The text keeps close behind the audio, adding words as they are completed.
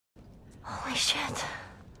Holy shit.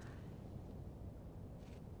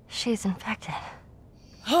 She's infected.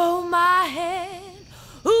 Hold my hand.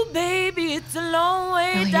 Ooh, baby, it's a long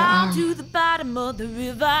way down to the bottom of the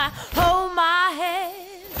river. Hold my hand.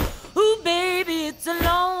 Ooh, baby, it's a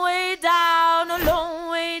long way down, a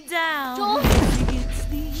long way down. Joel? If you get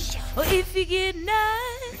sleep, or if you get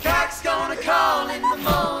night, The cock's gonna call in the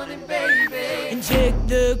morning, baby. and check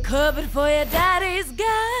the cupboard for your daddy's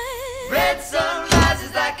gun. Red sun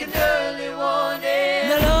rises like an early warning.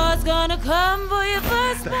 The Lord's gonna come for your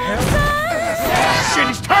firstborn son. Shit,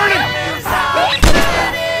 he's turning!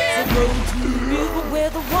 So go to the river where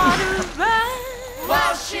the water runs.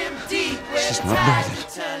 Wash him deep where She's the not tides breathing.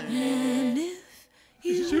 are turning. And if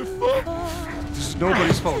It's you your fault. fall, This is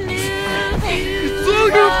nobody's fault. if you It's all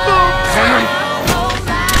your fault!